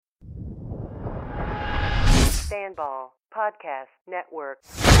Fanball Podcast Network.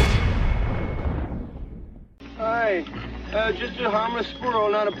 Hi. Just a harmless squirrel,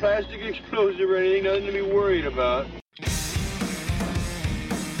 not a plastic explosive or anything, nothing to be worried about.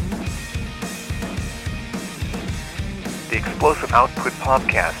 The Explosive Output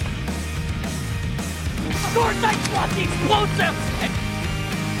Podcast. Of course I want the explosives!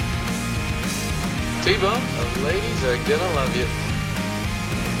 T-Bone, the ladies are gonna love you.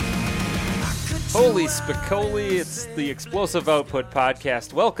 Holy spicoli, it's the Explosive Output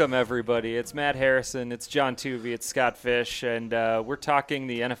Podcast. Welcome, everybody. It's Matt Harrison, it's John Tuvey, it's Scott Fish, and we're talking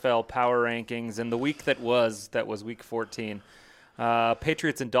the NFL Power Rankings and the week that was Week 14.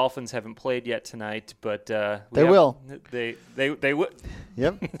 Patriots and Dolphins haven't played yet tonight, but they will. They will.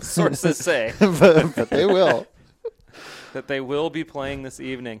 Yep. Sources say. but they will. That they will be playing this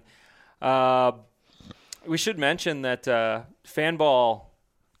evening. We should mention that Fanball.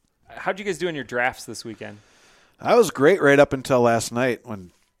 How'd you guys do in your drafts this weekend? I was great right up until last night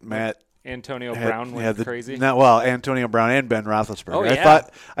when Matt Antonio Brown went crazy. Antonio Brown and Ben Roethlisberger. Oh, yeah.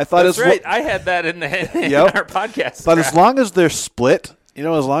 I thought that's right. I had that in our podcast. But as long as they're split, as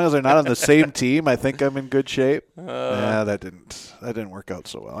long as they're not on the same team, I think I'm in good shape. That didn't work out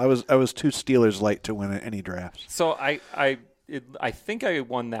so well. I was too Steelers light to win any drafts. So I think I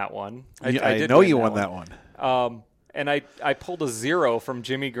won that one. I know you won that one. And I pulled a 0 from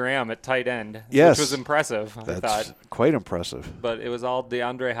Jimmy Graham at tight end, yes, which was impressive. That's I thought. Quite impressive. But it was all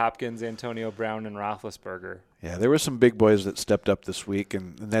DeAndre Hopkins, Antonio Brown, and Roethlisberger. Yeah, there were some big boys that stepped up this week,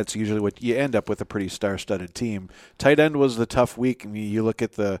 and that's usually what you end up with, a pretty star-studded team. Tight end was the tough week. I mean, you look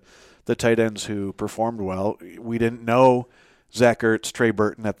at the tight ends who performed well. We didn't know Zach Ertz, Trey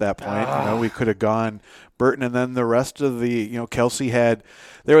Burton at that point. We could have gone Burton, and then the rest of the, Kelsey had –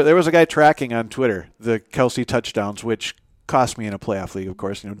 there was a guy tracking on Twitter the Kelsey touchdowns, which cost me in a playoff league, of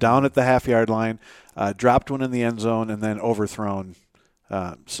course. Down at the half-yard line, dropped one in the end zone, and then overthrown.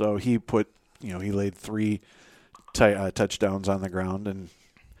 So he put – he laid 3 touchdowns on the ground, and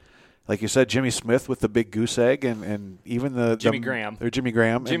like you said, Jimmy Smith with the big goose egg, and even Jimmy Graham.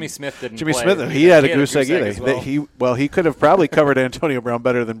 Jimmy Smith didn't Jimmy play. Smith, he had a goose egg either. Well. He could have probably covered Antonio Brown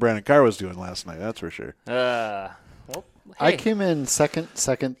better than Brandon Carr was doing last night, that's for sure. Hey. I came in second,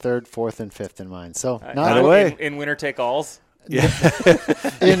 third, fourth, and fifth in mine. So not away in winner take alls. Yeah,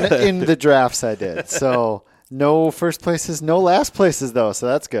 in the drafts I did. So no first places, no last places though. So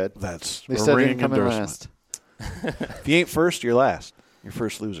that's good. That's at least I didn't come in last. If you ain't first, you're last. You're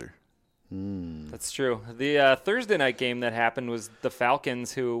first loser. That's true. The Thursday night game that happened was the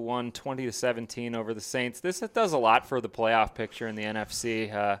Falcons, who won 20-17 over the Saints. This does a lot for the playoff picture in the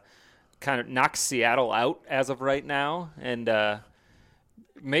NFC. Kind of knocks Seattle out as of right now, and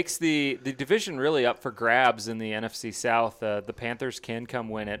makes the division really up for grabs in the NFC South. The Panthers can come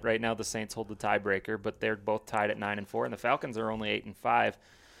win it. Right now the Saints hold the tiebreaker, but they're both tied at 9-4, and the Falcons are only 8-5,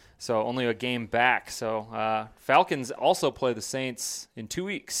 so only a game back. So Falcons also play the Saints in 2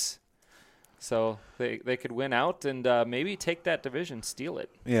 weeks, so they could win out and maybe take that division, steal it.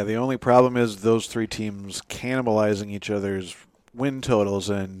 Yeah, the only problem is those 3 teams cannibalizing each other's win totals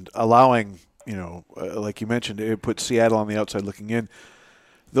and allowing, like you mentioned, it put Seattle on the outside looking in.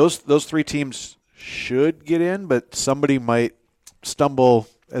 Those 3 teams should get in, but somebody might stumble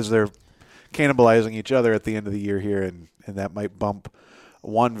as they're cannibalizing each other at the end of the year here, and that might bump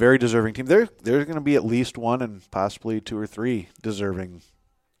one very deserving team. There's going to be at least one and possibly 2 or 3 deserving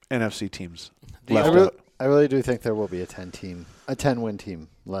NFC teams left out. I really do think there will be a 10-win team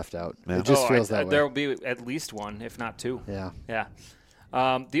left out. Yeah. It just feels that way. There will be at least one, if not 2. Yeah.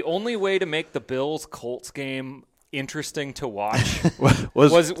 The only way to make the Bills-Colts game interesting to watch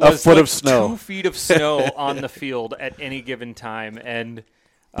was a foot of snow. 2 feet of snow on the field at any given time, and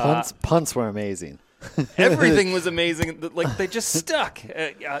punts were amazing. Everything was amazing. Like, they just stuck.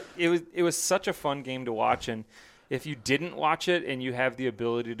 It was such a fun game to watch, and if you didn't watch it and you have the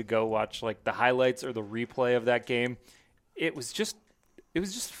ability to go watch like the highlights or the replay of that game, it was just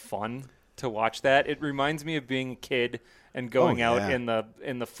fun to watch that. It reminds me of being a kid and going out in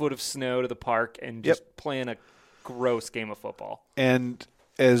the foot of snow to the park and just playing a gross game of football. And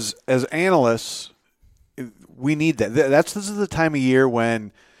as analysts, we need that. This is the time of year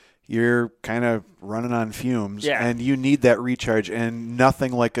when you're kind of running on fumes, and you need that recharge, and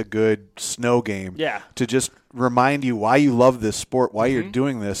nothing like a good snow game to just remind you why you love this sport, why you're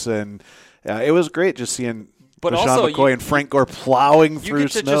doing this. And it was great just seeing LaShawn McCoy and Frank Gore plowing through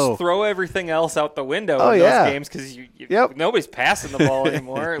snow. You get to just throw everything else out the window in those games because nobody's passing the ball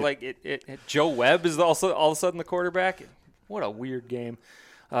anymore. Joe Webb is also all of a sudden the quarterback. What a weird game.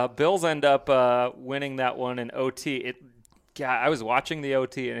 Bills end up winning that one in OT. Yeah, I was watching the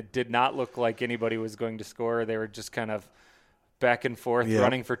OT, and it did not look like anybody was going to score. They were just kind of back and forth,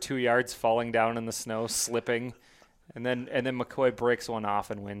 running for 2 yards, falling down in the snow, slipping. And then McCoy breaks one off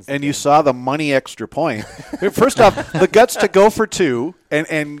and wins. And you saw the money extra point. First off, the guts to go for 2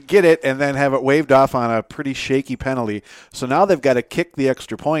 and get it and then have it waved off on a pretty shaky penalty. So now they've got to kick the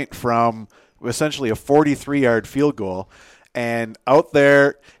extra point from essentially a 43-yard field goal. And out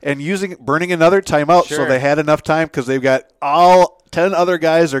there and burning another timeout, so they had enough time because they've got all 10 other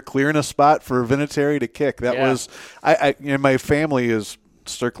guys are clearing a spot for Vinatieri to kick. That was my family is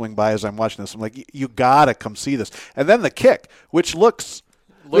circling by as I'm watching this. I'm like, you gotta come see this. And then the kick, which looks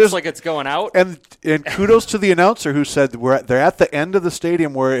like it's going out. And kudos to the announcer who said they're at the end of the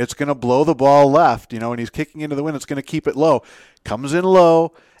stadium where it's going to blow the ball left, and he's kicking into the wind. It's going to keep it low. Comes in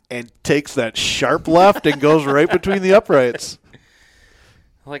low and takes that sharp left and goes right between the uprights.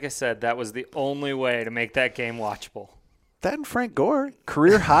 Like I said, that was the only way to make that game watchable. That and Frank Gore,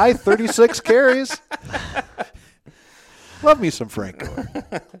 career high 36 carries. Love me some Frank Gore.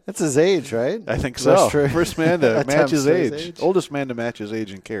 That's his age, right? I think so. First man to match his his age. age. Oldest man to match his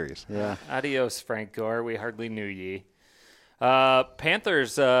age in carries. Yeah. Adios, Frank Gore. We hardly knew ye.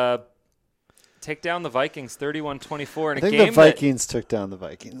 Panthers take down the Vikings 31-24 in a game. I think the Vikings took down the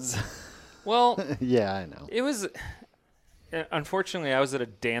Vikings. Well, yeah, I know. It was unfortunately I was at a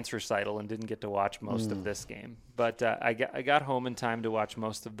dance recital and didn't get to watch most of this game, but I got home in time to watch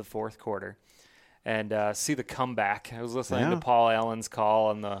most of the fourth quarter and see the comeback. I was listening to Paul Allen's call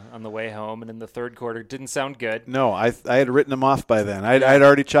on the way home, and in the third quarter, it didn't sound good. No, I had written them off by then. I'd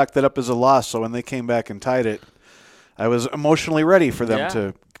already chalked that up as a loss, so when they came back and tied it, I was emotionally ready for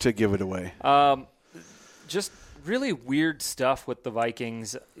them to give it away. Just really weird stuff with the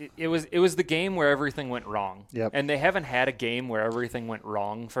Vikings. It was the game where everything went wrong. Yep. And they haven't had a game where everything went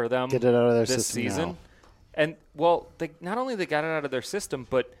wrong for them. Get it out of their this system season. now. And they not only they got it out of their system,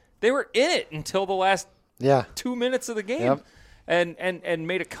 but they were in it until the last 2 minutes of the game. Yep. And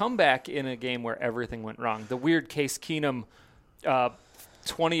made a comeback in a game where everything went wrong. The weird Case Keenum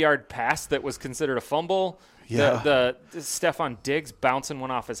 20-yard pass that was considered a fumble. Yeah. The Stephon Diggs bouncing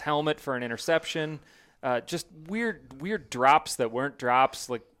one off his helmet for an interception. Just weird drops that weren't drops,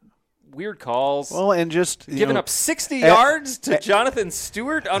 like weird calls. Well, and just giving up 60 yards to Jonathan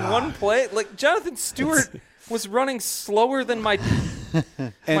Stewart on one play. Like Jonathan Stewart was running slower than my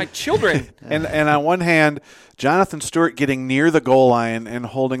children. And on one hand, Jonathan Stewart getting near the goal line and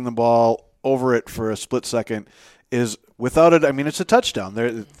holding the ball over it for a split second is without it. I mean, it's a touchdown.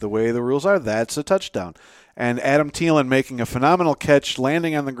 The way the rules are, that's a touchdown. And Adam Thielen making a phenomenal catch,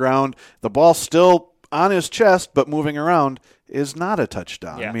 landing on the ground, the ball still on his chest but moving around is not a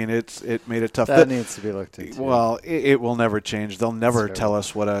touchdown. Yeah. I mean, it made it tough. That needs to be looked into. Well, it will never change. They'll never tell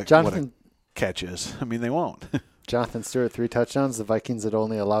us what a catch is. I mean, they won't. Jonathan Stewart, 3 touchdowns. The Vikings had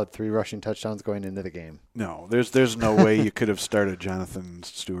only allowed 3 rushing touchdowns going into the game. No, there's no way you could have started Jonathan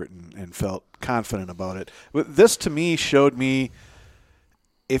Stewart and felt confident about it. But this, to me, showed me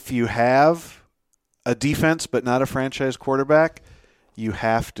if you have a defense but not a franchise quarterback, you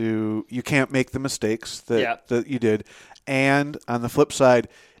can't make the mistakes that you did. And on the flip side,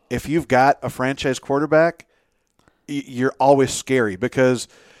 if you've got a franchise quarterback, you're always scary because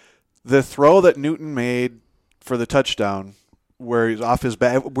the throw that Newton made for the touchdown where he's off his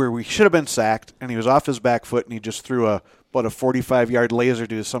back, where we should have been sacked, and he was off his back foot and he just threw about a 45-yard laser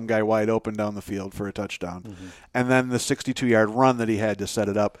to some guy wide open down the field for a touchdown. Mm-hmm. And then the 62-yard run that he had to set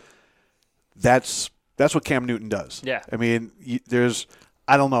it up. That's what Cam Newton does. Yeah. I mean, there's,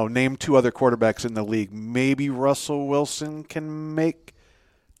 I don't know, name 2 other quarterbacks in the league. Maybe Russell Wilson can make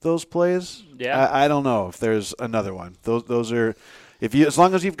those plays. Yeah. I don't know if there's another one. Those are, as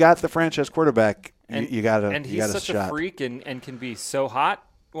long as you've got the franchise quarterback, you got a shot. And he's such a freak and can be so hot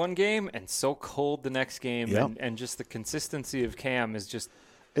one game and so cold the next game. Yep. And just the consistency of Cam is just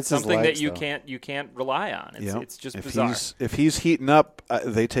it's something legs, that you can't rely on. It's just bizarre. If he's heating up,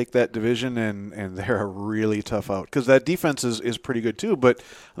 they take that division and they're a really tough out because that defense is pretty good too. But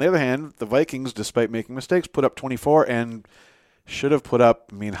on the other hand, the Vikings, despite making mistakes, put up 24 and should have put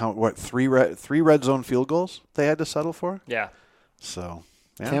up. I mean, three red zone field goals they had to settle for? Yeah. So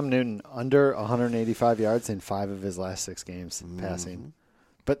yeah. Cam Newton under 185 yards in 5 of his last 6 games passing,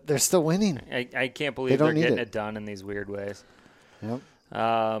 but they're still winning. I can't believe they're getting it done in these weird ways. Yep.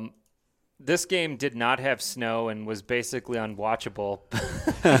 This game did not have snow and was basically unwatchable.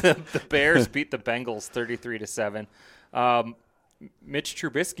 The Bears beat the Bengals 33-7. Mitch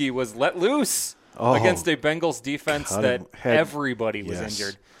Trubisky was let loose against a Bengals defense that everybody was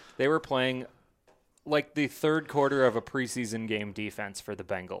injured. They were playing like the third quarter of a preseason game defense for the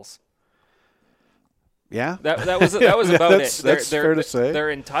Bengals. Yeah, that was about that's, it. That's fair to say. Their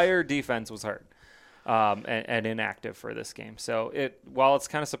entire defense was hurt and inactive for this game. So while it's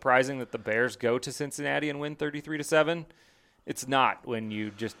kind of surprising that the Bears go to Cincinnati and win 33-7, it's not when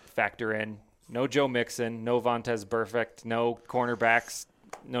you just factor in no Joe Mixon, no Vontaze Burfict, no cornerbacks,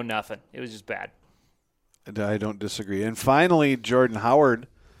 no nothing. It was just bad. I don't disagree. And finally, Jordan Howard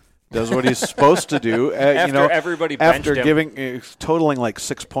does what he's supposed to do. Everybody benched after him. totaling like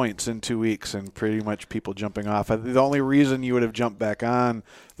 6 points in 2 weeks and pretty much people jumping off. The only reason you would have jumped back on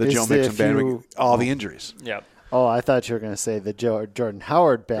the Joe Mixon bandwagon, all the injuries. Yep. Oh, I thought you were going to say the Jordan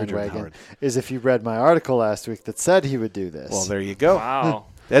Howard bandwagon is if you read my article last week that said he would do this. Well, there you go. Wow.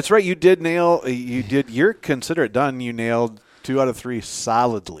 That's right. You did nail. You're consider it done. You nailed 2 out of 3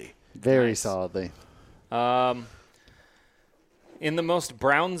 solidly. Very solidly. In the most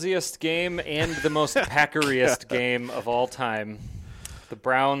Brownsiest game and the most Packeriest game of all time, the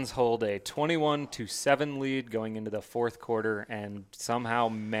Browns hold a 21-7 lead going into the fourth quarter and somehow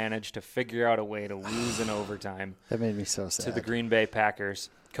manage to figure out a way to lose in overtime. That made me so sad. To the Green Bay Packers,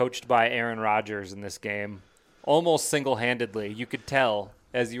 coached by Aaron Rodgers in this game, almost single-handedly. You could tell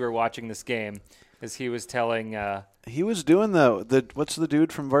as you were watching this game as he was telling he was doing the what's the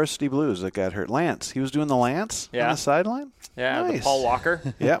dude from Varsity Blues that got hurt? Lance. He was doing the Lance on the sideline? Yeah, nice. The Paul Walker.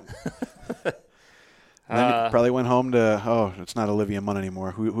 Yep. Then he probably went home to, it's not Olivia Munn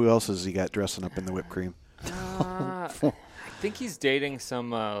anymore. Who else has he got dressing up in the whipped cream? I think he's dating some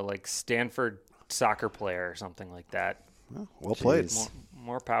like Stanford soccer player or something like that. Well played.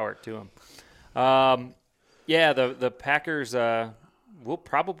 More power to him. Yeah, the Packers will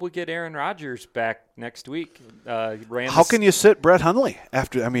probably get Aaron Rodgers back next week. How can you sit Brett Hundley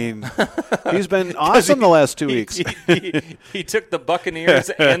after? I mean, he's been awesome the last 2 weeks. He took the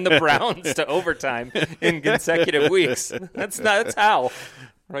Buccaneers and the Browns to overtime in consecutive weeks. That's how.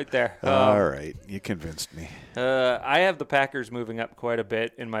 Right there. All right. You convinced me. I have the Packers moving up quite a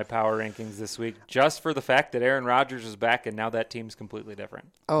bit in my power rankings this week just for the fact that Aaron Rodgers is back and now that team's completely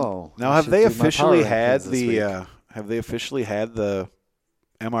different. Oh. Now have they officially had the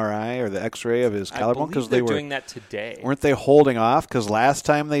MRI or the X-ray of his collarbone? Because they're doing that today. Weren't they holding off? Because last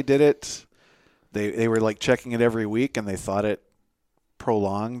time they did it, they were like checking it every week, and they thought it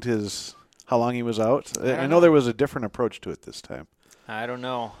prolonged how long he was out. I know there was a different approach to it this time. I don't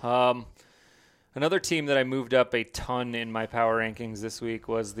know. Another team that I moved up a ton in my power rankings this week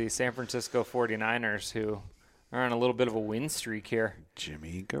was the San Francisco 49ers, who are on a little bit of a win streak here.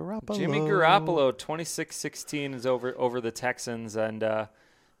 Jimmy Garoppolo, 26-16 is over the Texans, and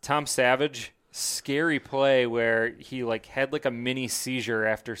Tom Savage, scary play where he had a mini seizure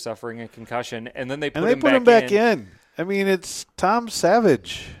after suffering a concussion, and then they put him back in. I mean, it's Tom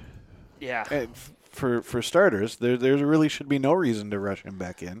Savage. Yeah. For starters, there really should be no reason to rush him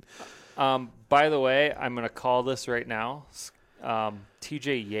back in. By the way, I'm going to call this right now.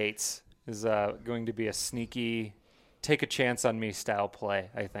 T.J. Yates is going to be a sneaky take a chance on me style play,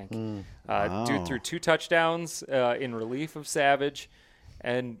 I think. Wow. Dude threw 2 touchdowns in relief of Savage.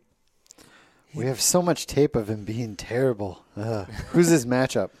 And we have so much tape of him being terrible. Who's his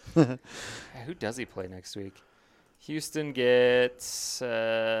matchup? Who does he play next week? Houston gets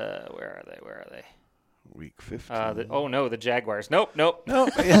where are they? Week 15. The Jaguars. Nope.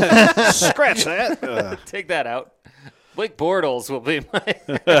 Scratch that. Take that out. Blake Bortles will be my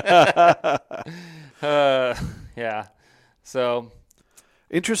yeah. So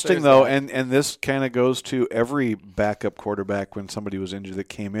interesting though, and this kind of goes to every backup quarterback when somebody was injured that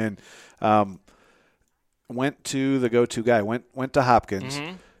came in. Went to the go-to guy. Went to Hopkins.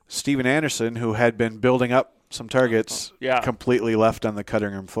 Mm-hmm. Steven Anderson, who had been building up some targets, completely left on the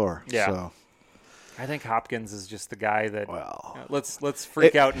cutting room floor. Yeah. So I think Hopkins is just the guy that let's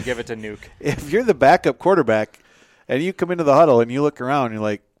freak out and give it to Nuke. If you're the backup quarterback and you come into the huddle and you look around and you're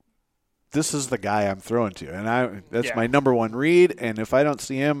like, this is the guy I'm throwing to. And that's my number one read. And if I don't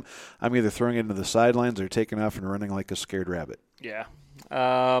see him, I'm either throwing it into the sidelines or taking off and running like a scared rabbit. Yeah.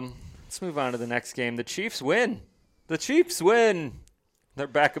 Let's move on to the next game. The Chiefs win. They're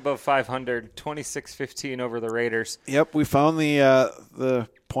back above 500, 26-15 over the Raiders. Yep, we found the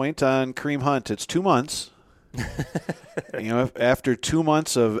point on Kareem Hunt. It's 2 months. After 2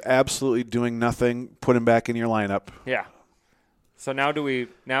 months of absolutely doing nothing, put him back in your lineup. Yeah. So now do we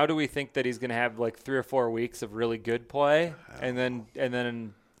think that he's going to have 3 or 4 weeks of really good play, and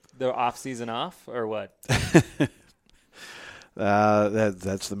then the off season off, or what?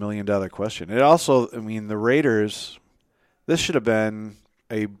 That's the $1 million question. It also, the Raiders. This should have been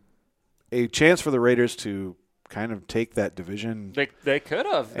a chance for the Raiders to kind of take that division. They could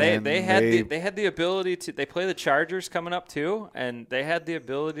have. They had the ability to. They play the Chargers coming up too, and they had the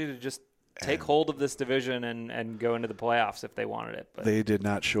ability to just take hold of this division and go into the playoffs if they wanted it. But they did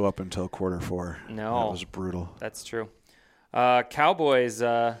not show up until quarter 4. No. That was brutal. That's true. Cowboys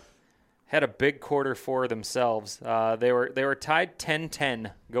had a big quarter 4 themselves. They were tied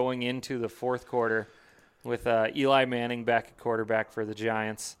 10-10 going into the fourth quarter with Eli Manning back at quarterback for the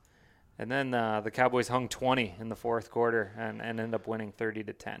Giants. And then the Cowboys hung 20 in the fourth quarter and ended up winning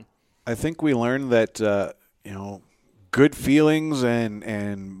 30-10. I think we learned that good feelings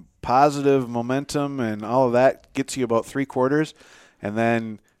and positive momentum and all of that gets you about 3 quarters, and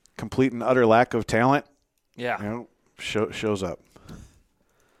then complete and utter lack of talent. Yeah, shows up.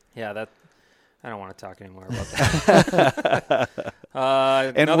 Yeah, that I don't want to talk anymore about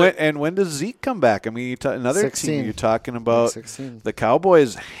that. And when does Zeke come back? I mean, another 16. team you're talking about. 16. The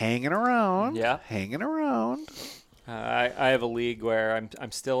Cowboys hanging around. Yeah, hanging around. I have a league where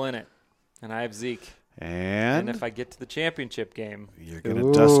I'm still in it, and I have Zeke. And if I get to the championship game, you're going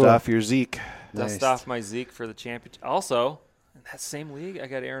to dust off your Zeke. Dust off my Zeke for the championship. Also, in that same league, I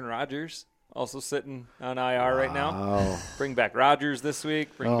got Aaron Rodgers also sitting on IR right now. Bring back Rodgers this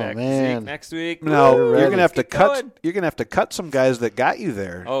week. Bring back Zeke next week. No, you're going to have to cut. You're going to have to cut some guys that got you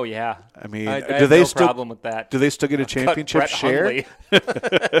there. Oh yeah. I mean, I do have they no still problem with that? Do they still get a championship share?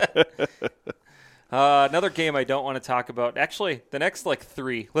 Another game I don't want to talk about. Actually, the next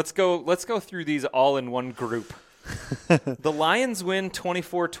 3. Let's go through these all in one group. The Lions win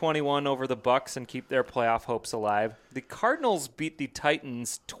 24-21 over the Bucs and keep their playoff hopes alive. The Cardinals beat the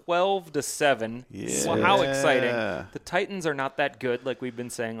Titans 12-7. Yeah. Well, how exciting. The Titans are not that good, like we've been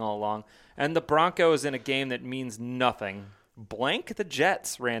saying all along. And the Broncos in a game that means nothing blank the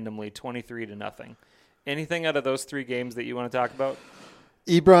Jets randomly 23-0. Anything out of those 3 games that you want to talk about?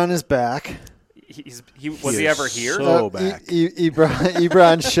 Ebron is back. Was he ever here? So back.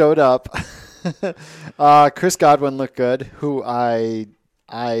 Ebron showed up. Chris Godwin looked good, who I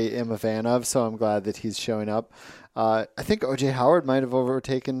am a fan of, so I'm glad that he's showing up. I think O.J. Howard might have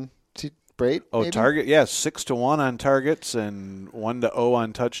overtaken Brate. Oh, maybe? target, 6-1 on targets and 1-0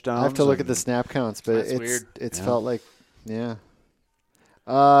 on touchdowns. I have to look at the snap counts, but That's weird. It's felt like,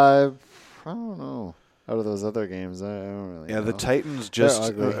 I don't know. Out of those other games, I don't really know. The Titans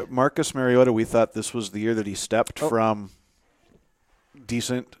just Marcus Mariota, we thought this was the year that he stepped from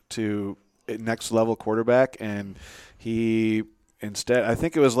decent to next level quarterback, and he instead, I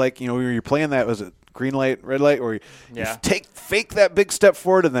think it was like, you're playing that, was it green light, red light, or you fake that big step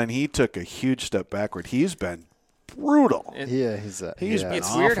forward, and then he took a huge step backward. He's been brutal.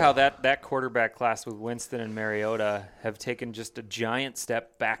 It's weird how that quarterback class with Winston and Mariota have taken just a giant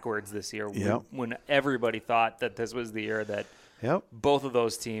step backwards this year. Yep. When everybody thought that this was the year that both of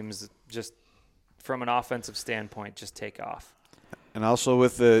those teams, just from an offensive standpoint, just take off. And also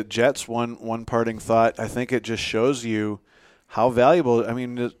with the Jets, one parting thought, I think it just shows you how valuable. I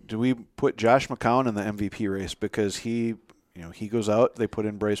mean, do we put Josh McCown in the MVP race because he goes out, they put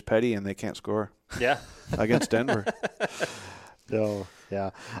in Bryce Petty, and they can't score. Yeah. Against Denver. No,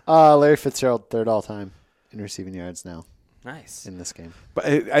 yeah. Larry Fitzgerald, 3rd all-time in receiving yards now. Nice. In this game. But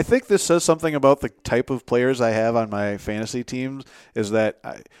I think this says something about the type of players I have on my fantasy teams, is that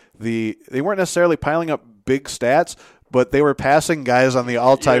they weren't necessarily piling up big stats, but they were passing guys on the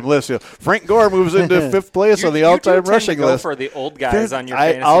all-time list. Frank Gore moves into 5th place on the all-time rushing go list. For the old guys on your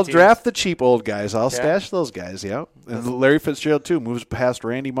fantasy I'll teams. draft the cheap old guys. I'll stash those guys. Yeah, and Larry Fitzgerald too moves past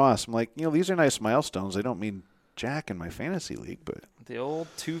Randy Moss. I'm like, these are nice milestones. They don't mean jack in my fantasy league, but the old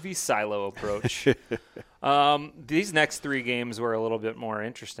 2v silo approach. These next 3 games were a little bit more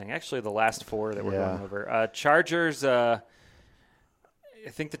interesting. Actually, the last 4 that we're going over. Chargers. I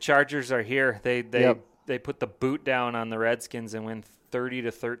think the Chargers are here. They put the boot down on the Redskins and win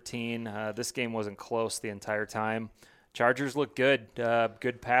 30-13. This game wasn't close the entire time. Chargers look good.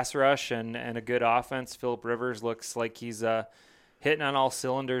 Good pass rush and a good offense. Phillip Rivers looks like he's hitting on all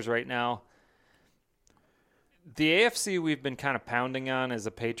cylinders right now. The AFC we've been kind of pounding on is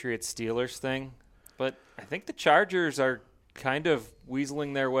a Patriots-Steelers thing, but I think the Chargers are kind of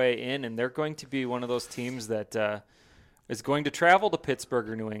weaseling their way in, and they're going to be one of those teams that is going to travel to Pittsburgh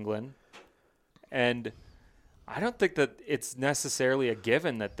or New England. And I don't think that it's necessarily a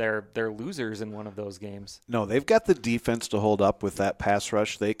given that they're losers in one of those games. No, they've got the defense to hold up with that pass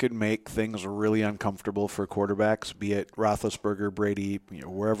rush. They could make things really uncomfortable for quarterbacks, be it Roethlisberger, Brady,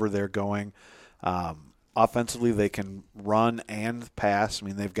 wherever they're going. Offensively, they can run and pass. I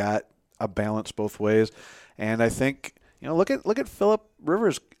mean, they've got a balance both ways. And I think, look at Phillip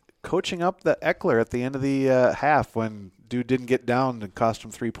Rivers coaching up the Eckler at the end of the half when dude didn't get down and cost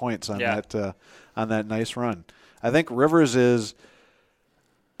him 3 points on that nice run. I think Rivers is,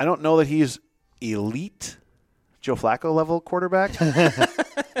 I don't know that he's elite Joe Flacco level quarterback,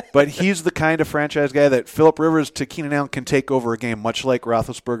 But he's the kind of franchise guy that Phillip Rivers to Keenan Allen can take over a game, much like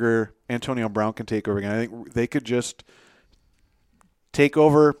Roethlisberger, Antonio Brown can take over a game. I think they could just take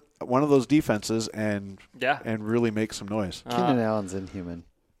over one of those defenses and really make some noise. Keenan Allen's inhuman.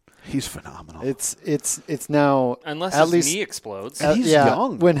 He's phenomenal. It's now Unless at his least, knee explodes. He's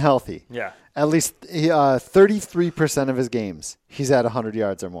young. when healthy. Yeah. At least 33% of his games, he's at 100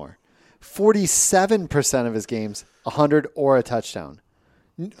 yards or more. 47% of his games, 100 or a touchdown.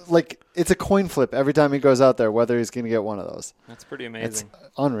 Like, it's a coin flip every time he goes out there, whether he's going to get one of those. That's pretty amazing.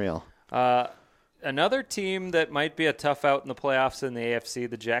 It's unreal. Another team that might be a tough out in the playoffs in the AFC,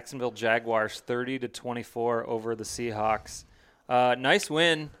 the Jacksonville Jaguars, 30-24 over the Seahawks. Nice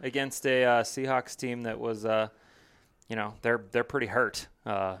win against a Seahawks team that was, they're pretty hurt.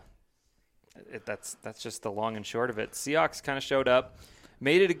 That's just the long and short of it. Seahawks kind of showed up,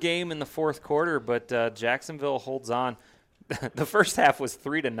 made it a game in the fourth quarter, but Jacksonville holds on. The first half was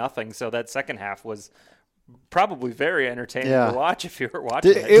 3-0, so that second half was probably very entertaining to watch if you were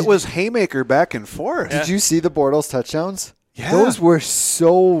watching it. It was haymaker back and forth. Did you see the Bortles touchdowns? Yeah. Those were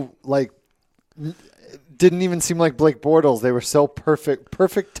so, didn't even seem like Blake Bortles. They were so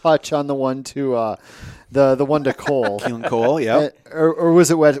perfect touch on the one to the one to Cole. Keelan Cole, yeah. Or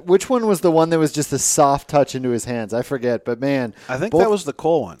was it West? Which one was the one that was just a soft touch into his hands? I forget, but man. I think that was the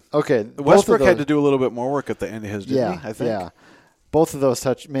Cole one. Okay. Westbrook had to do a a little bit more work at the end of his, didn't he? I think. Yeah. Both of those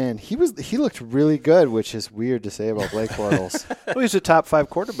he looked really good, which is weird to say about Blake Bortles. Well, he's a top 5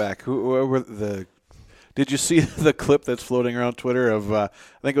 quarterback. Did you see the clip that's floating around Twitter of I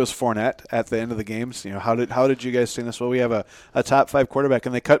think it was Fournette at the end of the games? How did you guys see this? Well, we have a top 5 quarterback,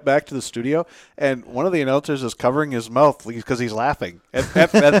 and they cut back to the studio, and one of the announcers is covering his mouth because he's laughing.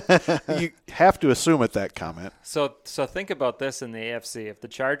 You have to assume at that comment. So think about this in the AFC. If the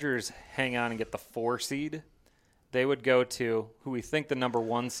Chargers hang on and get the 4 seed, they would go to who we think the number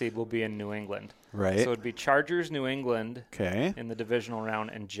 1 seed will be in New England. Right. So it would be Chargers, New England in the divisional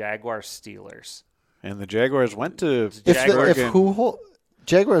round, and Jaguars, Steelers. And the Jaguars went to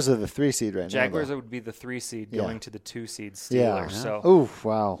Jaguars are the 3 seed right now. Jaguars would be the 3 seed going to the 2 seed Steelers. Yeah. So, oof,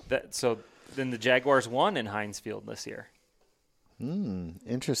 wow. So then the Jaguars won in Heinz Field this year.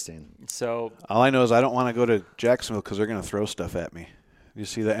 Interesting. So all I know is I don't want to go to Jacksonville because they're going to throw stuff at me. You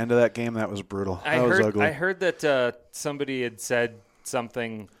see the end of that game? That was brutal. That was ugly. I heard that somebody had said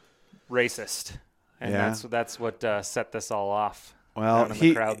something racist, and that's what set this all off. Well, in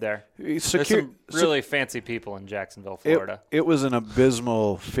the crowd there. There's some really fancy people in Jacksonville, Florida. It was an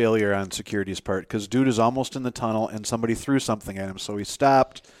abysmal failure on security's part because dude is almost in the tunnel and somebody threw something at him. So he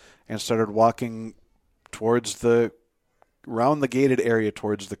stopped and started walking around the gated area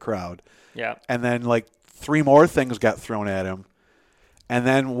towards the crowd. Yeah. And then 3 more things got thrown at him. And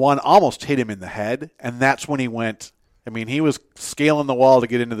then one almost hit him in the head. And that's when he went. I mean, he was scaling the wall to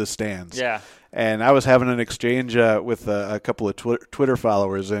get into the stands. Yeah. And I was having an exchange with a couple of Twitter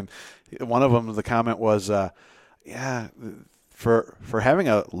followers, and one of them, the comment was, for having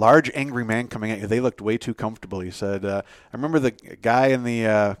a large angry man coming at you, they looked way too comfortable. He said, I remember the guy in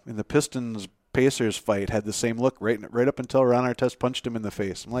the Pistons Pacers fight had the same look right up until Ron Artest punched him in the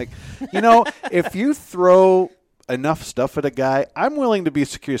face. I'm like, if you throw enough stuff at a guy, I'm willing to be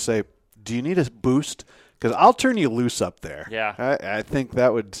secure. Say, do you need a boost? Because I'll turn you loose up there. Yeah, I think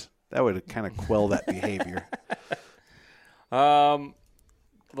that would kind of quell that behavior. The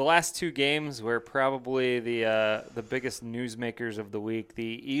last 2 games were probably the biggest newsmakers of the week. The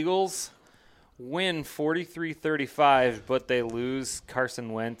Eagles win 43-35, but they lose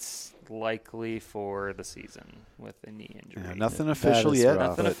Carson Wentz likely for the season with a knee injury. Yeah, nothing official yet.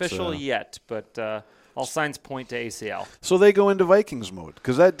 Nothing official yet, but all signs point to ACL. So they go into Vikings mode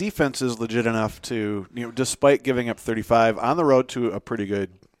because that defense is legit enough to, despite giving up 35 on the road to a pretty good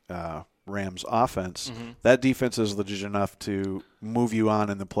Rams offense, that defense is legit enough to move you on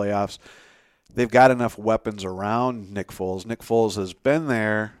in the playoffs. They've got enough weapons around Nick Foles. Nick Foles has been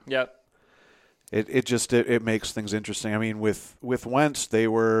there. Yep. It makes things interesting. I mean, with Wentz, they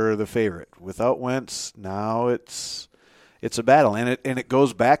were the favorite. Without Wentz, now it's a battle, and it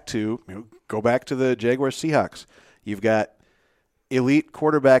goes back to the Jaguars Seahawks. You've got elite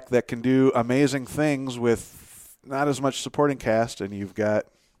quarterback that can do amazing things with not as much supporting cast, and you've got,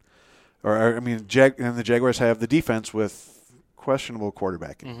 and the Jaguars have the defense with questionable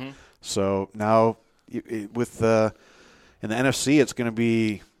quarterbacking. So now in the NFC, it's going to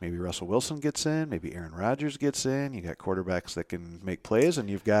be maybe Russell Wilson gets in, maybe Aaron Rodgers gets in. You got quarterbacks that can make plays, and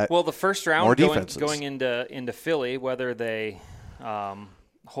you've got the first round more going into Philly, whether they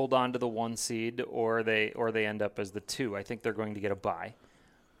hold on to the 1 seed or they end up as the 2. I think they're going to get a bye.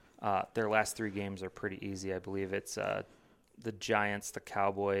 Their last 3 games are pretty easy. I believe it's the Giants, the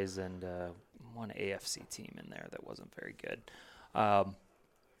Cowboys, and one AFC team in there that wasn't very good.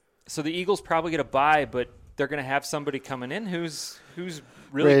 So the Eagles probably get a bye, but they're going to have somebody coming in who's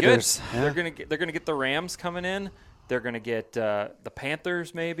really Raiders. good. Yeah. They're going to get the Rams coming in. They're going to get the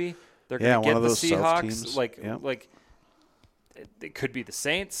Panthers maybe. They're going to get one of the those South Seahawks. teams. Like it could be the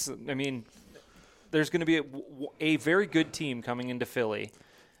Saints. I mean, there's going to be a very good team coming into Philly.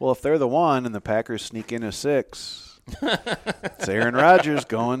 Well, if they're the one and the Packers sneak in a 6, it's Aaron Rodgers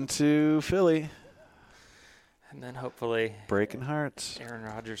going to Philly. And then hopefully breaking hearts. Aaron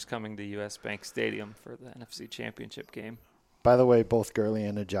Rodgers coming to U.S. Bank Stadium for the NFC Championship game. By the way, both Gurley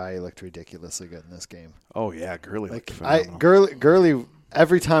and Ajayi looked ridiculously good in this game. Oh yeah, Gurley looked phenomenal. Gurley.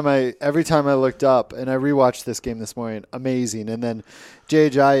 Every time I looked up and I rewatched this game this morning, amazing. And then Jay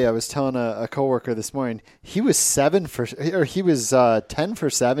Ajayi, I was telling a coworker this morning, he was 10 for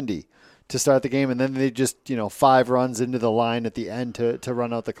 70 to start the game, and then they just 5 runs into the line at the end to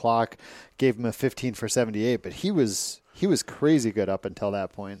run out the clock, gave him a 15 for 78. But he was crazy good up until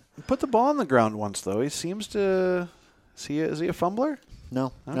that point. He put the ball on the ground once though. He seems to. Is he a fumbler?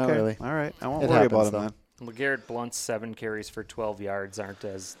 No, okay. Not really. All right, I won't It worry happens, about him then. LeGarrette Blount's 7 carries for 12 yards aren't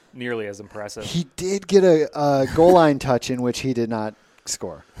nearly as impressive. He did get a goal line touch in which he did not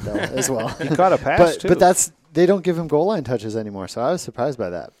score though, as well. He caught a pass too. But they don't give him goal line touches anymore, so I was surprised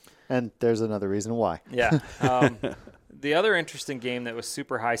by that. And there's another reason why. Yeah. The other interesting game that was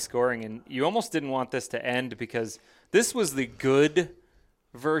super high scoring, and you almost didn't want this to end because this was the good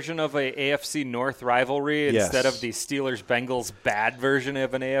version of a AFC North rivalry instead of the Steelers-Bengals bad version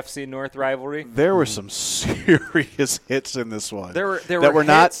of an AFC North rivalry. There were some serious hits in this one. There were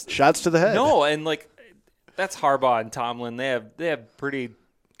not hits. Shots to the head. No, and that's Harbaugh and Tomlin. They have pretty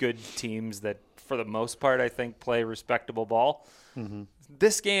good teams that, for the most part, I think play respectable ball. Mm-hmm.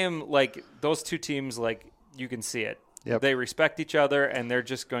 This game, those two teams, you can see it. Yep. They respect each other, and they're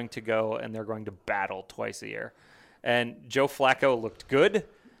just going to go and they're going to battle twice a year. And Joe Flacco looked good.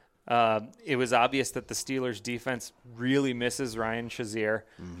 It was obvious that the Steelers' defense really misses Ryan Shazier.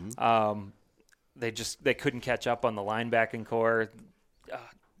 Mm-hmm. They couldn't catch up on the linebacking core.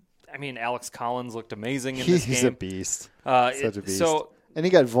 Alex Collins looked amazing in this game. He's a beast. Such a beast. And he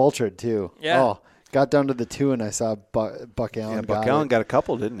got vultured too. Yeah. Oh, got down to the 2, and I saw Buck Allen. Yeah, Buck Allen got a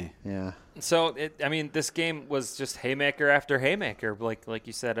couple, didn't he? Yeah. So this game was just haymaker after haymaker, like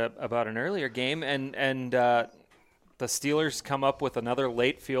you said about an earlier game, and the Steelers come up with another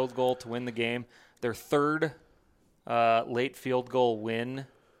late field goal to win the game. Their third late field goal win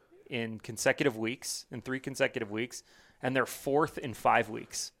in 3 consecutive weeks, and their 4th in 5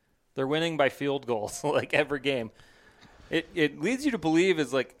 weeks. They're winning by field goals every game. It leads you to believe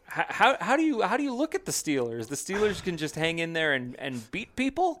is how do you look at the Steelers? The Steelers can just hang in there and beat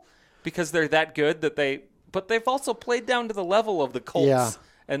people because they're that good but they've also played down to the level of the Colts. Yeah.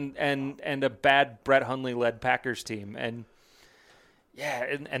 And a bad Brett Hundley-led Packers team. And,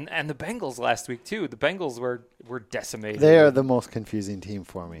 and the Bengals last week, too. The Bengals were decimated. They are the most confusing team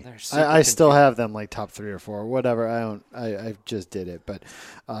for me. I still have them top 3 or 4, whatever. I just did it. But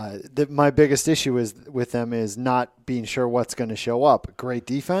my biggest issue with them is not being sure what's going to show up. Great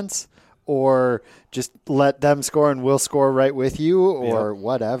defense, or just let them score and we'll score right with you, or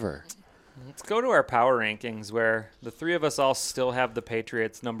whatever. Let's go to our power rankings where the 3 of us all still have the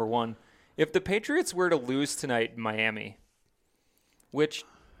Patriots number 1. If the Patriots were to lose tonight in Miami, which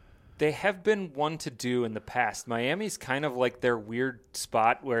they have been one to do in the past, Miami's kind of like their weird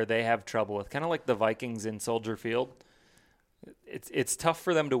spot where they have trouble with, kind of like the Vikings in Soldier Field. It's tough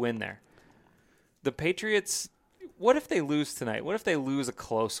for them to win there. The Patriots, what if they lose tonight? What if they lose a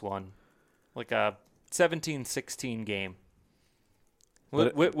close one, like a 17-16 game?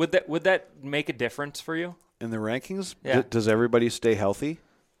 Would that make a difference for you? In the rankings? Yeah. Does everybody stay healthy?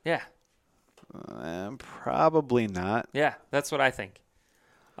 Yeah. Probably not. Yeah, that's what I think.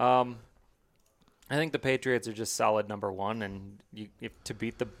 I think the Patriots are just solid number 1, and to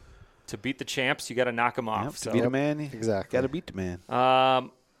beat the champs, you got to knock them off. Yep, to beat a man, exactly. Got to beat the man.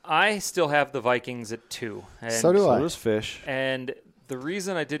 I still have the Vikings at 2. And so do I. So does Fish. And the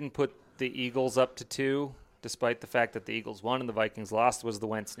reason I didn't put the Eagles up to 2, despite the fact that the Eagles won and the Vikings lost, was the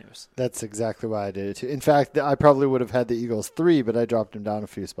Wentz news. That's exactly why I did it too. In fact, I probably would have had the Eagles 3, but I dropped him down a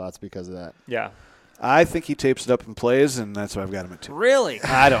few spots because of that. Yeah. I think he tapes it up and plays, and that's why I've got him at 2. Really?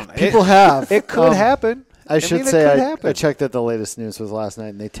 I don't know. People have. It could happen. I should mean, say I checked that the latest news was last night,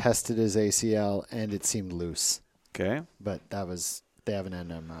 and they tested his ACL, and it seemed loose. Okay. But they haven't had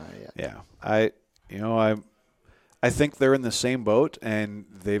an MRI Yeah. yet. I think they're in the same boat, and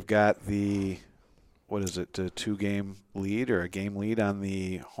they've got what is it, a 2-game lead or a game lead on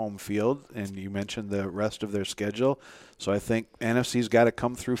the home field, and you mentioned the rest of their schedule. So I think NFC's got to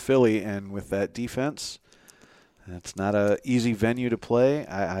come through Philly, and with that defense, it's not an easy venue to play.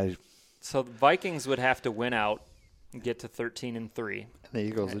 So the Vikings would have to win out and get to 13-3. And the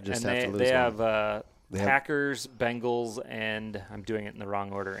Eagles would just and have to lose they one. have Packers, Bengals, and I'm doing it in the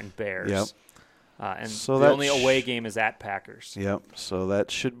wrong order, and Bears. Yep. And So the that only away game is at Packers. Yep. So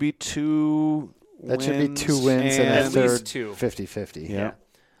that should be 2 That wins. should be 2 wins and a At least third 2. 50-50. Yeah.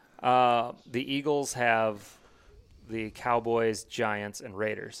 The Eagles have the Cowboys, Giants, and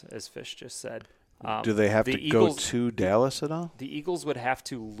Raiders, as Fish just said. Do they have the to Eagles, go to Dallas at all? The Eagles would have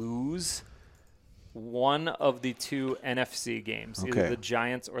to lose one of the 2 NFC games, either Okay. the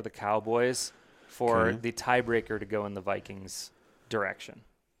Giants or the Cowboys, for the tiebreaker to go in the Vikings' direction.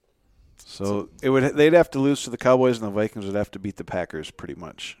 So they'd have to lose to the Cowboys, and the Vikings would have to beat the Packers pretty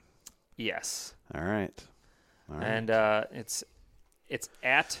much. Yes. All right. And it's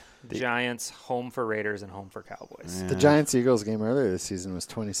at Giants, home for Raiders, and home for Cowboys. Yeah. The Giants-Eagles game earlier this season was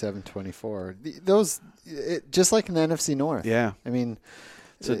 27-24. Just like in the NFC North. Yeah. I mean,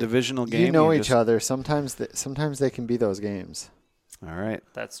 It's a divisional game. You know each other. Sometimes they can be those games. All right.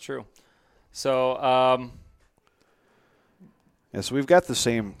 That's true. So, so we've got the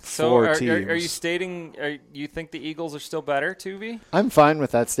same 4 teams. Are you stating you think the Eagles are still better, 2V? I'm fine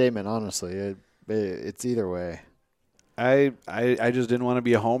with that statement, honestly. It's either way. I just didn't want to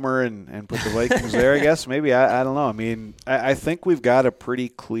be a homer and put the Vikings there, I guess. Maybe. I don't know. I mean, I think we've got a pretty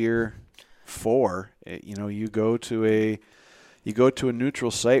clear 4. You go to a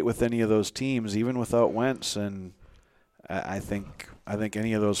neutral site with any of those teams, even without Wentz, and I think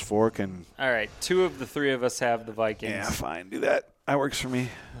any of those 4 can. All right, 2 of the 3 of us have the Vikings. Yeah, fine. Do that. That works for me.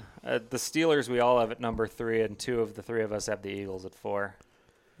 The Steelers we all have at number 3, and 2 of the 3 of us have the Eagles at 4.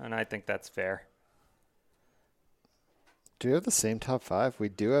 And I think that's fair. Do you have the same top 5? We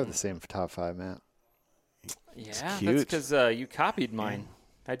do have the same top 5, Matt. Yeah, cute. that's because you copied mine.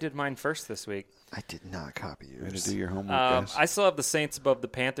 I did mine first this week. I did not copy yours. Way to do your homework, guys. I still have the Saints above the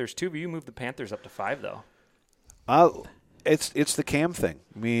Panthers, too, but you moved the Panthers up to 5, though. It's the Cam thing.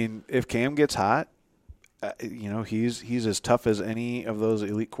 I mean, if Cam gets hot, he's as tough as any of those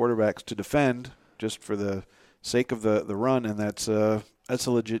elite quarterbacks to defend, just for the sake of the run, and that's a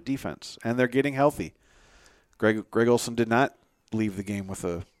legit defense. And they're getting healthy. Greg Olsen did not leave the game with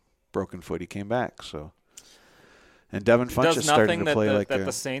a broken foot. He came back. So, and Devin Funch is starting to play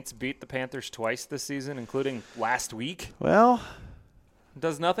the Saints beat the Panthers twice this season, including last week. Well,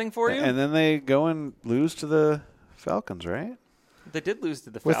 does nothing for you. And then they go and lose to the Falcons, right? They did lose to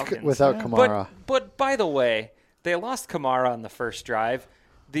the Falcons without Kamara. But by the way, they lost Kamara on the first drive.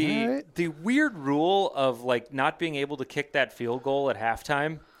 The weird rule of not being able to kick that field goal at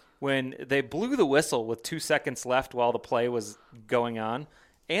halftime, when they blew the whistle with 2 seconds left while the play was going on,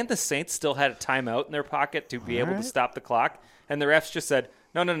 and the Saints still had a timeout in their pocket to be able to stop the clock, and the refs just said,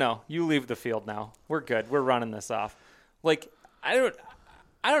 no, you leave the field now. We're good. We're running this off. I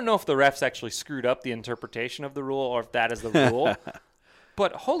don't know if the refs actually screwed up the interpretation of the rule or if that is the rule,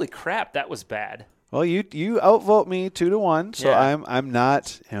 but holy crap, that was bad. Well, you outvote me 2-1, so Yeah. I'm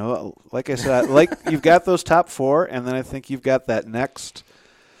not, like I said, you've got those top 4, and then I think you've got that next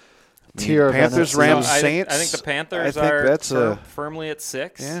tier of Panthers, NFC. Rams, I Saints. think the Panthers I think are that's firmly at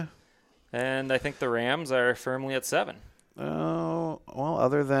 6. Yeah. And I think the Rams are firmly at 7. Oh, well,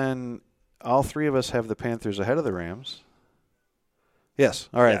 other than all 3 of us have the Panthers ahead of the Rams. Yes.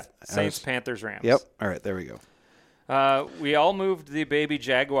 All right. Yeah. Saints, Panthers, Rams. Yep. All right. There we go. We all moved the baby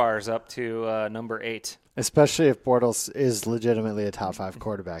Jaguars up to number 8. Especially if Bortles is legitimately a top 5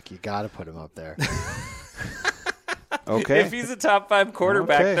 quarterback. You got to put him up there. Okay. If he's a top 5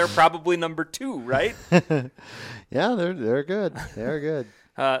 quarterback, Okay. they're probably number 2, right? Yeah, they're good. They're good.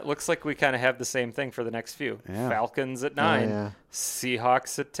 Looks like we kind of have the same thing for the next few. Yeah. Falcons at 9, yeah.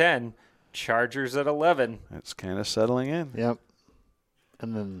 Seahawks at 10, Chargers at 11. It's kind of settling in. Yep.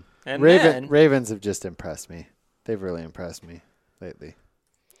 And then And Ravens have just impressed me. They've really impressed me lately.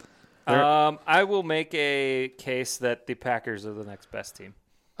 I will make a case that the Packers are the next best team.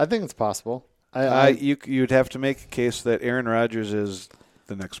 I think it's possible. You'd have to make a case that Aaron Rodgers is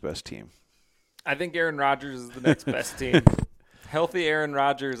the next best team. I think Aaron Rodgers is the next best team. Healthy Aaron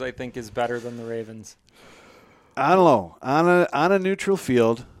Rodgers, I think, is better than the Ravens. I don't know. On a neutral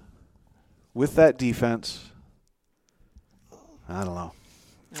field with that defense, I don't know.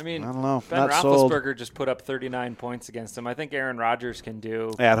 I mean, I don't know. Ben Not sold. Roethlisberger just put up 39 points against him. I think Aaron Rodgers can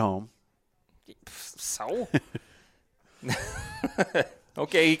do At home. so.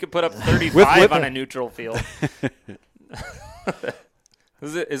 Okay, he could put up 35 on a neutral field.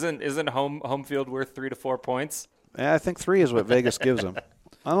 Isn't home field worth 3 to 4 points? Yeah, I think 3 is what Vegas gives them.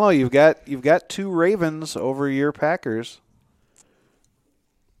 I don't know. You've got 2 Ravens over your Packers.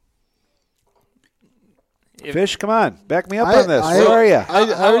 Fish, come on, back me up on this. Where are you?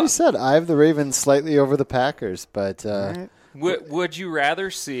 I already said I have the Ravens slightly over the Packers, but Right. would you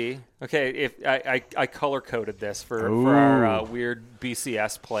rather see? Okay, if I color coded this for our weird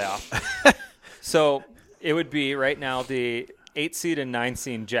BCS playoff, so it would be right now the 8 seed and 9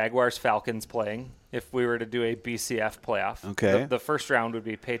 seed Jaguars Falcons playing. If we were to do a BCF playoff, okay, the first round would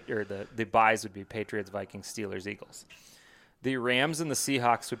be the buys would be Patriots, Vikings, Steelers, Eagles. The Rams and the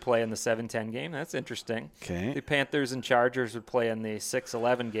Seahawks would play in the 7-10 game. That's interesting. Okay. The Panthers and Chargers would play in the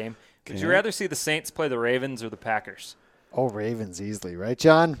 6-11 game. Would you rather see the Saints play the Ravens or the Packers? Oh, Ravens easily, right,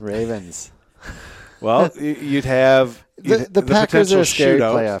 John? Ravens. Well, you'd have the Packers are a scary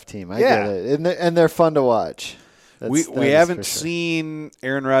shootout. playoff team. I get it, and they're fun to watch. We haven't seen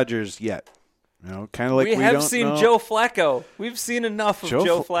Aaron Rodgers yet. Kind of like we have don't seen know. Joe Flacco. We've seen enough of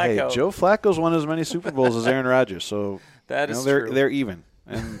Joe Flacco. Hey, Joe Flacco's won as many Super Bowls as Aaron Rodgers, so that is they're true. They're even,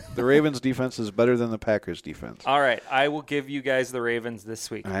 and the Ravens' defense is better than the Packers' defense. All right, I will give you guys the Ravens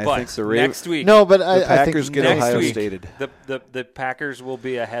this week. I but think the next week, No, but the I Packers think get next Ohio week, Stated. The Packers will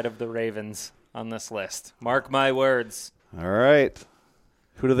be ahead of the Ravens on this list. Mark my words. All right,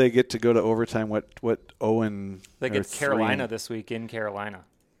 who do they get to go to overtime? What Owen? They get Carolina this week in Carolina.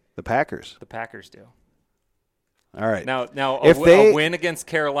 The Packers. The Packers do. All right. Now, if a win against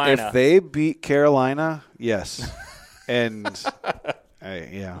Carolina. If they beat Carolina, yes, and then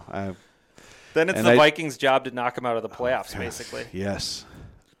it's and the Vikings' job to knock them out of the playoffs, basically. Yes,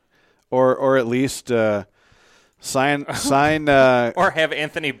 or at least sign. Or have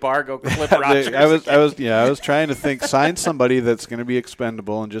Anthony Barr go clip Rodgers. I was trying to think. Sign somebody that's going to be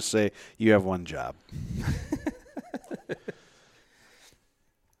expendable and just say you have one job.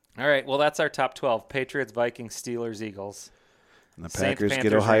 All right, well, that's our top 12. Patriots, Vikings, Steelers, Eagles. And the Saints, Packers get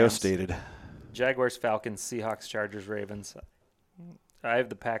Panthers, Ohio Rams. Stated. Jaguars, Falcons, Seahawks, Chargers, Ravens. I have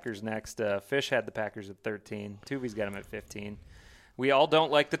the Packers next. Fish had the Packers at 13. Tuvi's got them at 15. We all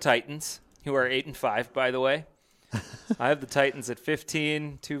don't like the Titans, who are 8-5, by the way. I have the Titans at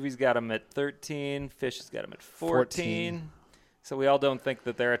 15. Tuvi's got them at 13. Fish has got them at 14. So we all don't think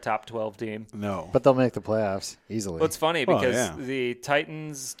that they're a top 12 team. No. But they'll make the playoffs easily. Well, it's funny because yeah. the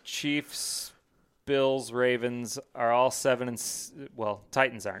Titans, Chiefs, Bills, Ravens are all 7 well,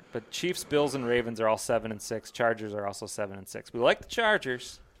 Titans aren't, but Chiefs, Bills, and Ravens are all 7-6. Chargers are also 7-6. We like the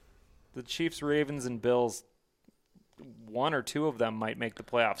Chargers. The Chiefs, Ravens, and Bills, 1 or 2 of them might make the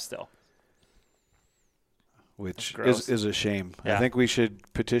playoffs still. Which gross. is a shame. Yeah. I think we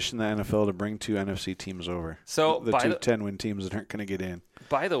should petition the NFL to bring 2 NFC teams over. So the 2 10-win teams that aren't going to get in.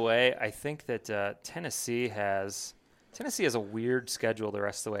 By the way, I think that Tennessee has a weird schedule the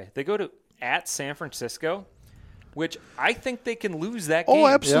rest of the way. They go at San Francisco, which I think they can lose that game. Oh,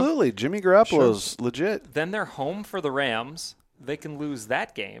 absolutely. Yep. Jimmy Garoppolo's legit. Then they're home for the Rams. They can lose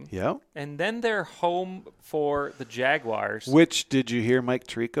that game. Yeah. And then they're home for the Jaguars. Which, did you hear Mike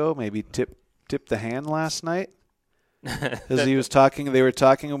Tirico maybe tip the hand last night? As he was talking, they were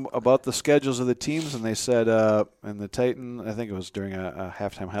talking about the schedules of the teams, and they said, and the Titans, I think it was during a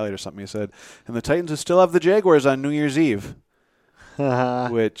halftime highlight or something, he said, and the Titans still have the Jaguars on New Year's Eve,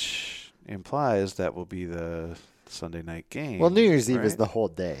 which implies that will be the Sunday night game. Well, New Year's Eve is the whole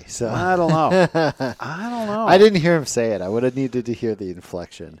day, so I don't know. I don't know. I didn't hear him say it. I would have needed to hear the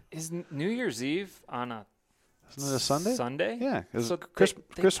inflection. Is New Year's Eve on a Isn't it a Sunday? Sunday? Yeah, so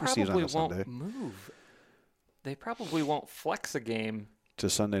Christmas Eve on a probably Sunday. won't move. They probably won't flex a game To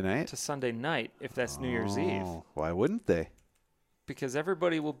Sunday night? to Sunday night if that's New Year's Eve, Why wouldn't they? because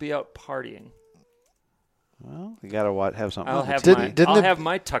everybody will be out partying. Well, you got to have something. I'll on have the my team. I'll have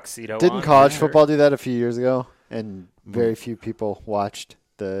my tuxedo. Didn't on college for football do that a few years ago? And very few people watched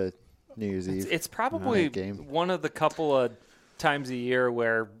the New Year's Eve. It's probably game. one of the couple of times a year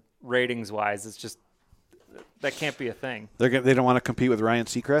where ratings-wise, it's just that can't be a thing. They don't want to compete with Ryan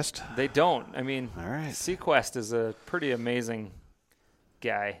Seacrest? They don't. I mean, All right. Sequest is a pretty amazing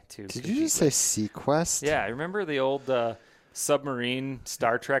guy to Did compete you just say with. Sequest? Yeah, remember the old submarine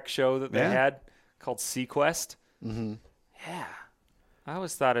Star Trek show that they had called Sequest? Mm-hmm. Yeah. I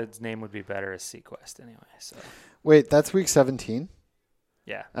always thought its name would be better as Sequest anyway. So Wait, that's week 17?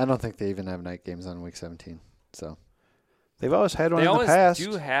 yeah. I don't think they even have night games on week 17. So They've always had one They in the always past.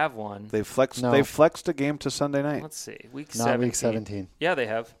 do have one. They flexed. No. They flexed a game to Sunday night. Let's see. Week not 17. week 17. Yeah, they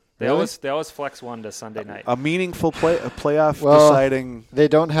have. They Really? always flex one to Sunday night. A meaningful playoff Well, deciding. They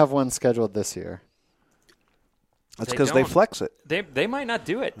don't have one scheduled this year. That's They because they don't. flex it. They might not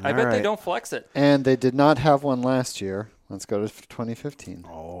do it. I All bet they right. don't flex it. And they did not have one last year Let's go to 2015.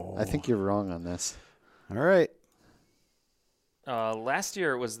 Oh. I think you're wrong on this. All right. Last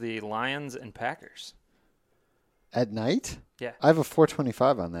year it was the Lions and Packers. At night? Yeah. I have a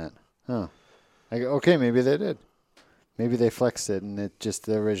 425 on that. Huh. Okay, maybe they did. Maybe they flexed it, and it just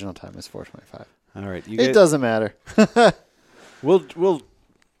the original time is 425. All right. It doesn't matter. We'll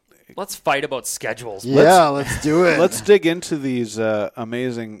Let's fight about schedules. Yeah, let's do it. Let's dig into these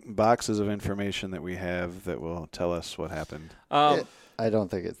amazing boxes of information that we have that will tell us what happened. I don't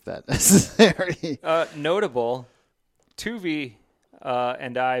think it's that necessary. Notable, Tuvi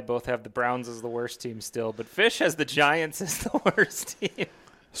and I both have the Browns as the worst team still, but Fish has the Giants as the worst team.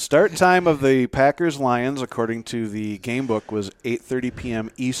 Start time of the Packers-Lions, according to the game book, was 8:30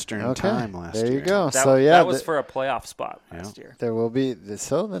 p.m. Eastern time last year. There you go. That, that was for a playoff spot last year. There will be.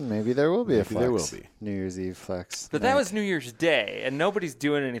 So then maybe there will be a flex. There will be. New Year's Eve flex. But that was New Year's Day, and nobody's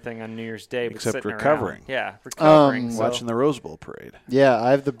doing anything on New Year's Day but except sitting recovering. Around. Yeah, recovering. Watching the Rose Bowl parade. Yeah,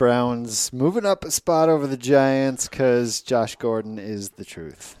 I have the Browns moving up a spot over the Giants because Josh Gordon is the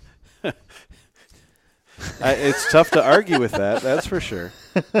truth. It's tough to argue with that, that's for sure.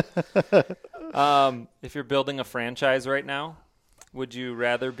 If you're building a franchise right now, would you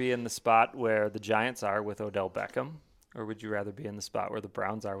rather be in the spot where the Giants are with Odell Beckham, or would you rather be in the spot where the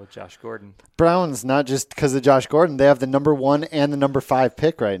Browns are with Josh Gordon? Browns, not just because of Josh Gordon. They have the number 1 and the number 5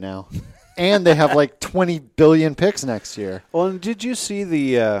 pick right now. And they have like 20 billion picks next year. Well, and did you see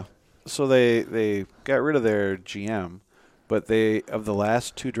the so they got rid of their GM, but of the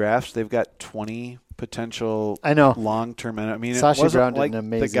last 2 drafts, they've got 20 potential long-term. I mean, Sashi it wasn't Brown did like an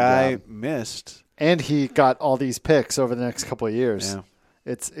amazing the guy job. missed. And he got all these picks over the next couple of years. Yeah.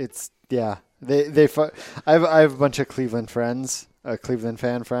 It's yeah. I have a bunch of Cleveland friends, Cleveland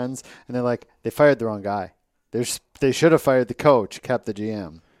fan friends, and they're like, they fired the wrong guy. They should have fired the coach, kept the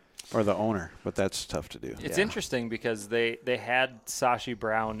GM. Or the owner, but that's tough to do. It's interesting because they had Sashi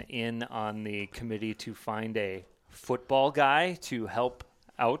Brown in on the committee to find a football guy to help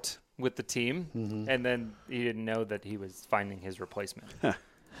out with the team, and then he didn't know that he was finding his replacement.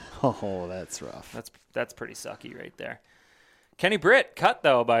 Oh, that's rough. That's pretty sucky right there. Kenny Britt cut,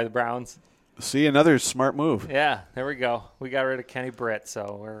 though, by the Browns. See, another smart move. Yeah, there we go. We got rid of Kenny Britt,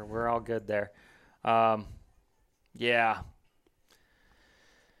 so we're all good there. Yeah.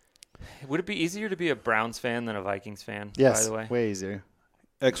 Would it be easier to be a Browns fan than a Vikings fan, yes, by the way? way easier.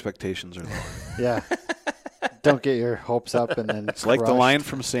 Expectations are lower. Yeah. Don't get your hopes up and then It's like the line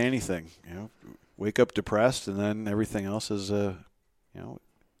from Say Anything. Wake up depressed, and then everything else is,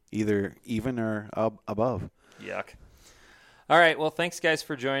 either even or above. Yuck. All right. Well, thanks, guys,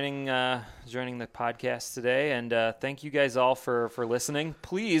 for joining the podcast today, and thank you guys all for listening.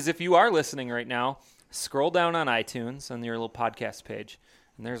 Please, if you are listening right now, scroll down on iTunes on your little podcast page,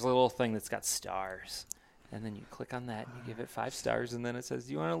 and there's a little thing that's got stars, and then you click on that and you give it 5 stars, and then it says,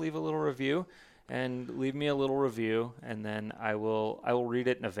 "Do you want to leave a little review?" And leave me a little review, and then I will read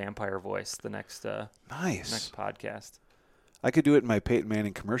it in a vampire voice the next next podcast. I could do it in my Peyton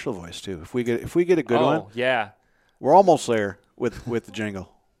Manning commercial voice too. If we get a good one, yeah, we're almost there with the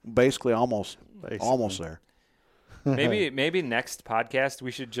jingle. Basically, almost there. Maybe next podcast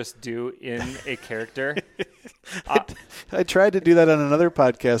we should just do in a character. I tried to do that on another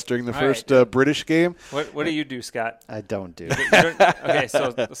podcast during the first British game. What do you do, Scott? I don't do. Okay,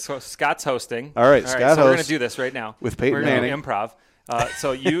 so Scott's hosting. All right, Scott so hosts. We're going to do this right now with Peyton we're Manning. We're going to improv.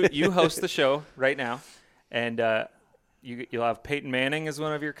 So you host the show right now, and you'll have Peyton Manning as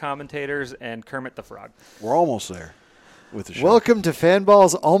one of your commentators and Kermit the Frog. We're almost there with the show. Welcome to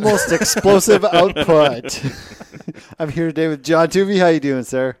Fanball's almost explosive output. I'm here today with John Tuvey. How you doing,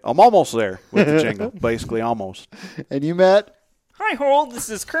 sir? I'm almost there with the jingle. Basically, almost. And you, Matt? Hi, Hole. This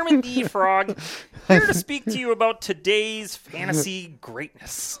is Kermit the Frog, here to speak to you about today's fantasy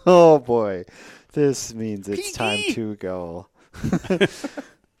greatness. Oh, boy. This means it's time to go.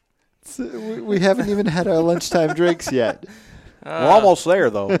 We haven't even had our lunchtime drinks yet. We're almost there,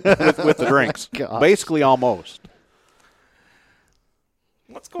 though, with the drinks. Gosh. Basically, almost.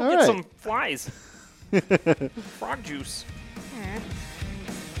 Let's go get some flies. Frog juice.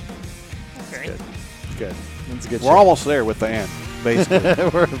 Okay. Good. That's a good. We're almost there with the end. Basically,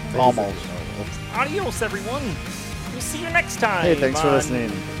 We're almost. Adios, everyone. We'll see you next time. Hey, thanks for on listening.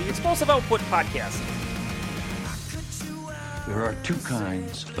 The Explosive Output Podcast. There are 2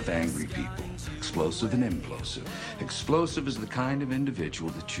 kinds of angry people, explosive and implosive. Explosive is the kind of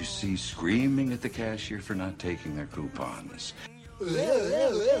individual that you see screaming at the cashier for not taking their coupons.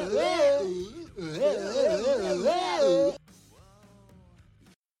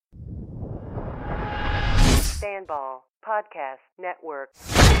 Fanball Podcast Network.